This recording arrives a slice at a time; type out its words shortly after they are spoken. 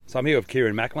So I'm here with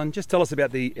Kieran Macklin. Just tell us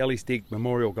about the Ellie Stig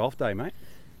Memorial Golf Day, mate.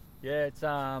 Yeah, it's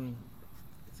a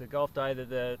golf day that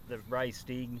the Ray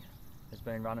Stig has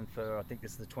been running for, I think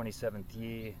this is the 27th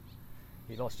year.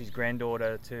 He lost his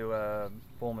granddaughter to a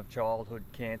form of childhood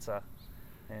cancer,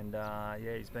 and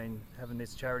yeah, he's been having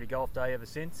this charity golf day ever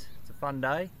since. It's a fun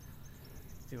day.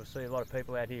 You'll see a lot of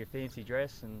people out here fancy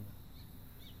dress and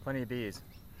plenty of beers.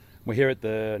 We're here at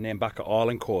the Nambucca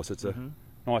Island course. It's a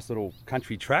nice little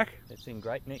country track. It's in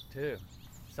Great Neck too.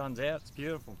 Sun's out, it's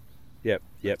beautiful. Yep.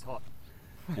 It's hot.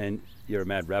 And you're a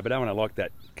mad Rabbitoh, and I like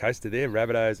that coaster there,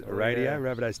 Rabbitohs Radio, yeah.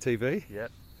 Rabbitohs TV.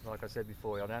 Yep, like I said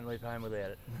before, I don't leave home without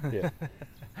it. Yeah.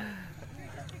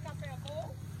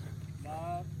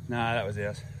 No, that was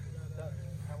ours.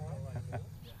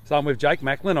 So I'm with Jake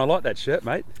Macklin. I like that shirt,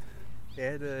 mate.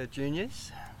 Yeah, the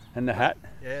juniors. And the hat.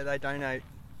 Yeah, they donate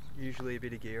usually a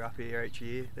bit of gear up here each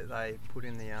year that they put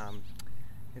in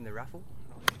the raffle.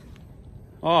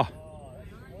 Oh,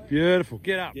 beautiful.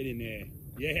 Get up. Get in there.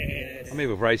 Yes. I'm here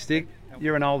with Ray Stig.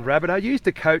 You're an old Rabbitoh. You used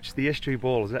to coach the Estuary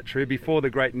Ball, is that true? Before the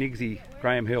great Nigsy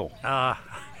Graham Hill. Yeah,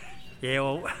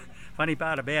 well, funny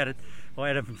part about it, I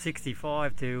had him from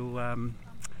 65 to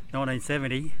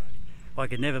 1970. I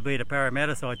could never beat a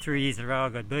Parramatta side. 3 years in a row I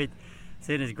got beat. As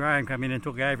soon as Graham come in and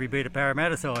took over, he beat a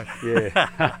Parramatta side.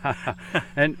 Yeah.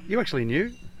 And you actually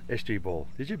knew Estuary Ball,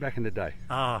 did you, back in the day?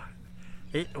 Well,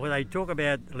 they talk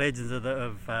about legends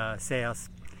of South.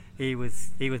 He was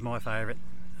my favourite.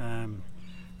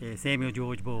 Yeah, Samuel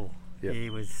George Ball. Yep. He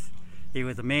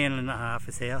was a man and a half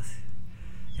for South.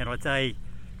 And I'd say,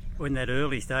 in that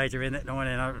early stage around that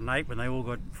 1908 when they all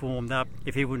got formed up,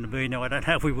 if he wouldn't have been there, I don't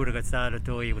know if we would have got started at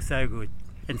all. He was so good.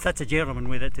 And such a gentleman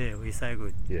with it too. He's so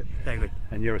good. Yeah. So good.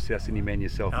 And you're a South Sydney man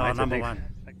yourself, Oh, mate. number one.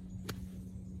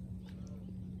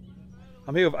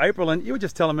 I'm here with April, and you were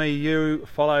just telling me you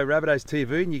follow Rabbitohs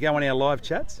TV and you go on our live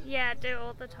chats? Yeah, I do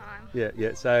all the time.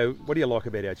 Yeah. So what do you like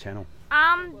about our channel?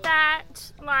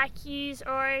 That like you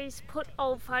always put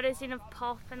old photos in of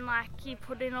Poff, and like you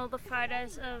put in all the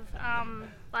photos of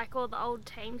like all the old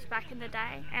teams back in the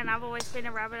day, and I've always been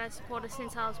a Rabbitoh supporter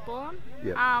since I was born.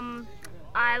 Yeah.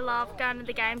 I love going to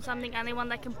the games. I'm the only one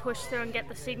that can push through and get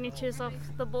the signatures of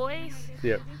the boys.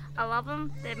 Yep. I love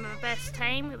them. They're my best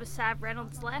team. It was Sav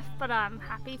Reynolds left, but I'm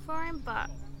happy for him, but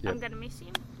Yep. I'm going to miss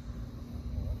him.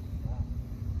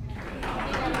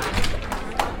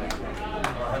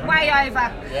 Way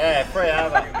over. Yeah, free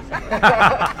over.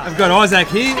 I've got Isaac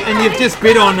here, and you've just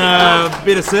bid on a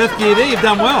bit of surf gear there. You've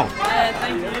done well. Yeah,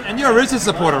 thank you. And you're a Roosters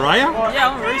supporter, are you? Yeah,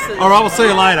 I'm a Roosters. All right, we'll see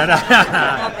you later.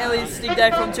 I'm Ellie's Stig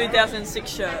Day from 2006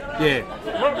 shirt.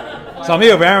 Yeah. So I'm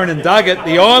here with Aaron and Doug at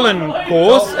the Island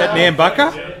course at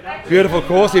Nambucca. Beautiful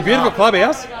course, a beautiful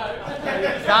clubhouse.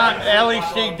 Can't Ellie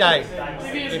Stig Day.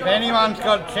 If anyone's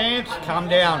got a chance, come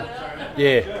down.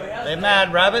 Yeah. They're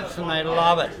mad rabbits and they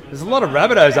love it. There's a lot of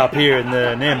Rabbitohs up here in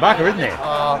the Nambucca, isn't there?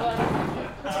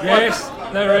 Yes,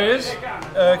 there is.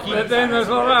 But then there's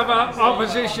a lot of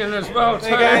opposition as well too.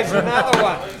 Another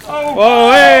one.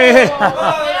 Oh, hey!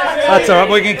 That's all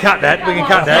right. We can cut that. We can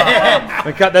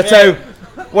cut that. So,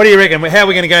 what do you reckon? How are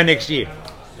we going to go next year?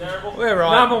 We're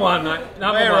right. Number one, mate.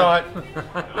 Number We're one. right.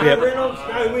 Yep. Reynolds,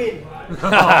 go win.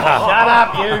 Shut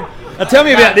up, you. Now, tell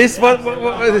me about this. What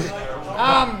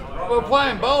We were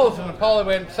playing bowls and the Polly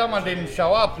went, someone didn't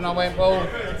show up, and I went, well,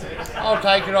 I'll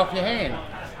take it off your hand.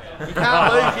 You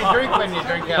can't lose your drink when you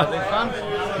drink out of this one.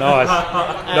 Nice.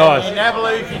 And Nice. you never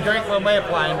lose your drink when we're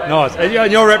playing. Nice. And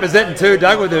you're representing too,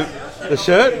 Doug, with the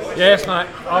shirt? Yes, mate.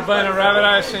 I've been a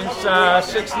Rabbitoh since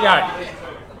 '68.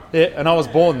 Yeah, and I was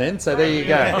born then, so there you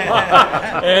go.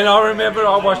 And I remember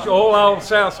I watched all old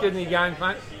South Sydney games,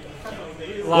 mate.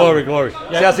 Glory.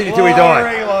 South Sydney till we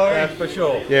die. That's for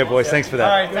sure. Yeah, boys, thanks for that.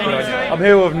 All right, thank you. I'm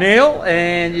here with Neil,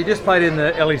 and you just played in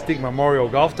the Ellie Stig Memorial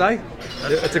Golf Day.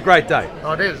 It's a great day.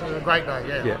 Oh, it is. It was a great day,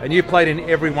 yeah. Yeah, and you played in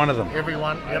every one of them.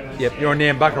 Everyone, yep. Yep, you're a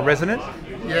Nambucca resident.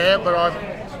 Yeah, but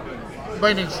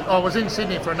I was in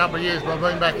Sydney for a number of years, but I've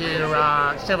been back here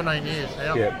 17 years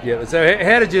now. Yeah. So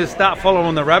how did you start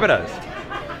following the Rabbitohs?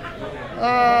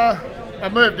 I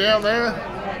moved down there,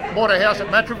 bought a house at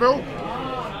Matraville,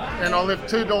 and I lived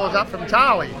 2 doors up from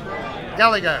Charlie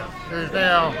Gallagher, who's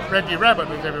now Reggie Rabbit,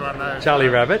 as everyone knows. Charlie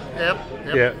Rabbit. Yep.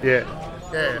 Yeah.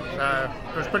 So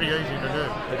it was pretty easy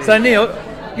to do. So Neil,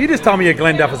 you just told me you're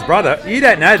Glenn Duffer's brother. You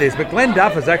don't know this, but Glenn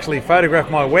Duffer's actually photographed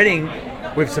my wedding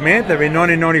with Samantha in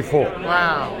 1994.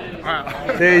 Wow.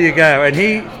 There you go. And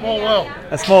he... Small world.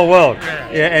 A small world.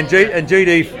 Yeah. Yeah, and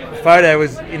GD photo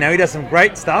was, he does some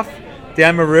great stuff.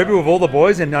 down Maruba with all the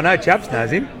boys, and I know Chaps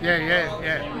knows him. Yeah.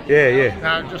 Yeah.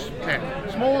 No, just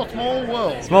small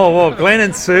world. Small world. Glenn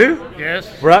and Sue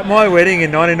Yes. were at my wedding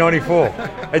in 1994,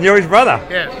 and you're his brother.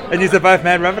 Yes. And you're both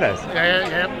mad Rabbitohs.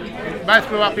 Yeah. Both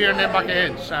grew up here in them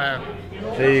Bucketheads, so.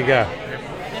 There you go.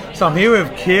 So I'm here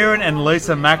with Kieran and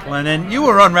Lisa Macklin, and you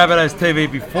were on Rabbitohs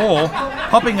TV before,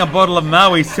 popping a bottle of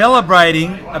Moe,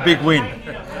 celebrating a big win.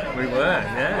 We were,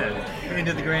 yeah.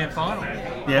 Into the grand final.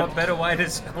 Yep. What better way to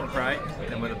celebrate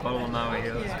than with a bottle of Moe?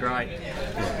 It was great.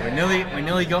 We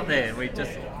nearly got there. We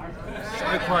just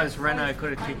so close. Renault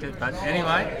could have kicked it, but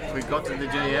anyway, we got to the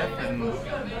GF, and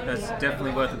that's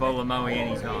definitely worth a bottle of Moe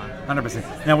any time.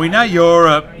 100%. Now we know you're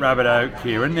a Rabbitoh,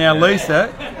 Kieran. Now Lisa,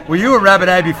 were you a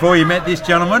Rabbitoh before you met this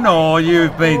gentleman, or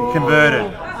you've been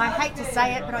converted? I hate to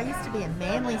say it, but I used to be a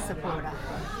Manly supporter.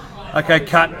 Okay,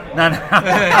 cut. No.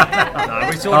 No,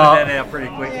 we sorted that out pretty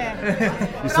quick.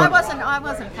 Yeah. But I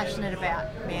wasn't passionate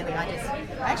about Manly. I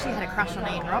actually had a crush on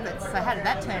Ian Roberts. So how did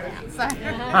that turn out? So.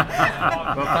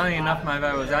 Well, funny enough,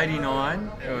 Movo, it was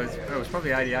 89. It was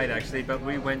probably 88 actually, but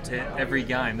we went to every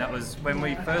game. That was when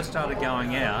we first started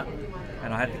going out,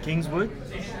 and I had the Kingswood.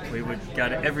 We would go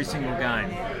to every single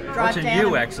game. Watching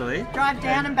you, actually. Drive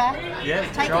down and back. Yeah.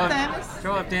 Take a thermos.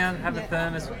 Drive down, have a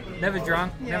thermos. Never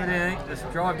drunk, never did anything. Just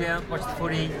drive down, watch the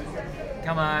footy,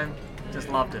 come home. Just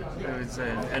loved it. It was,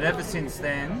 and ever since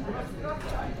then,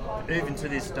 even to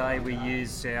this day, we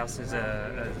use South as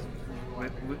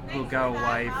we'll go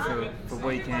away for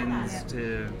weekends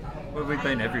to. Well, we've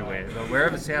been everywhere. But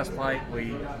wherever South play,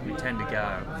 we tend to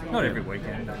go. Not every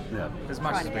weekend, but as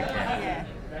much as we can. Yeah.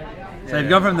 So you've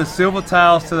gone from the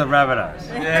Silvertails to the Rabbitohs.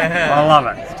 Yeah. I love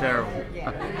it. It's terrible.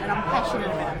 Yeah. And I'm passionate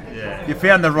about it. Yeah. You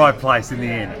found the right place in the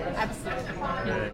end. Absolutely.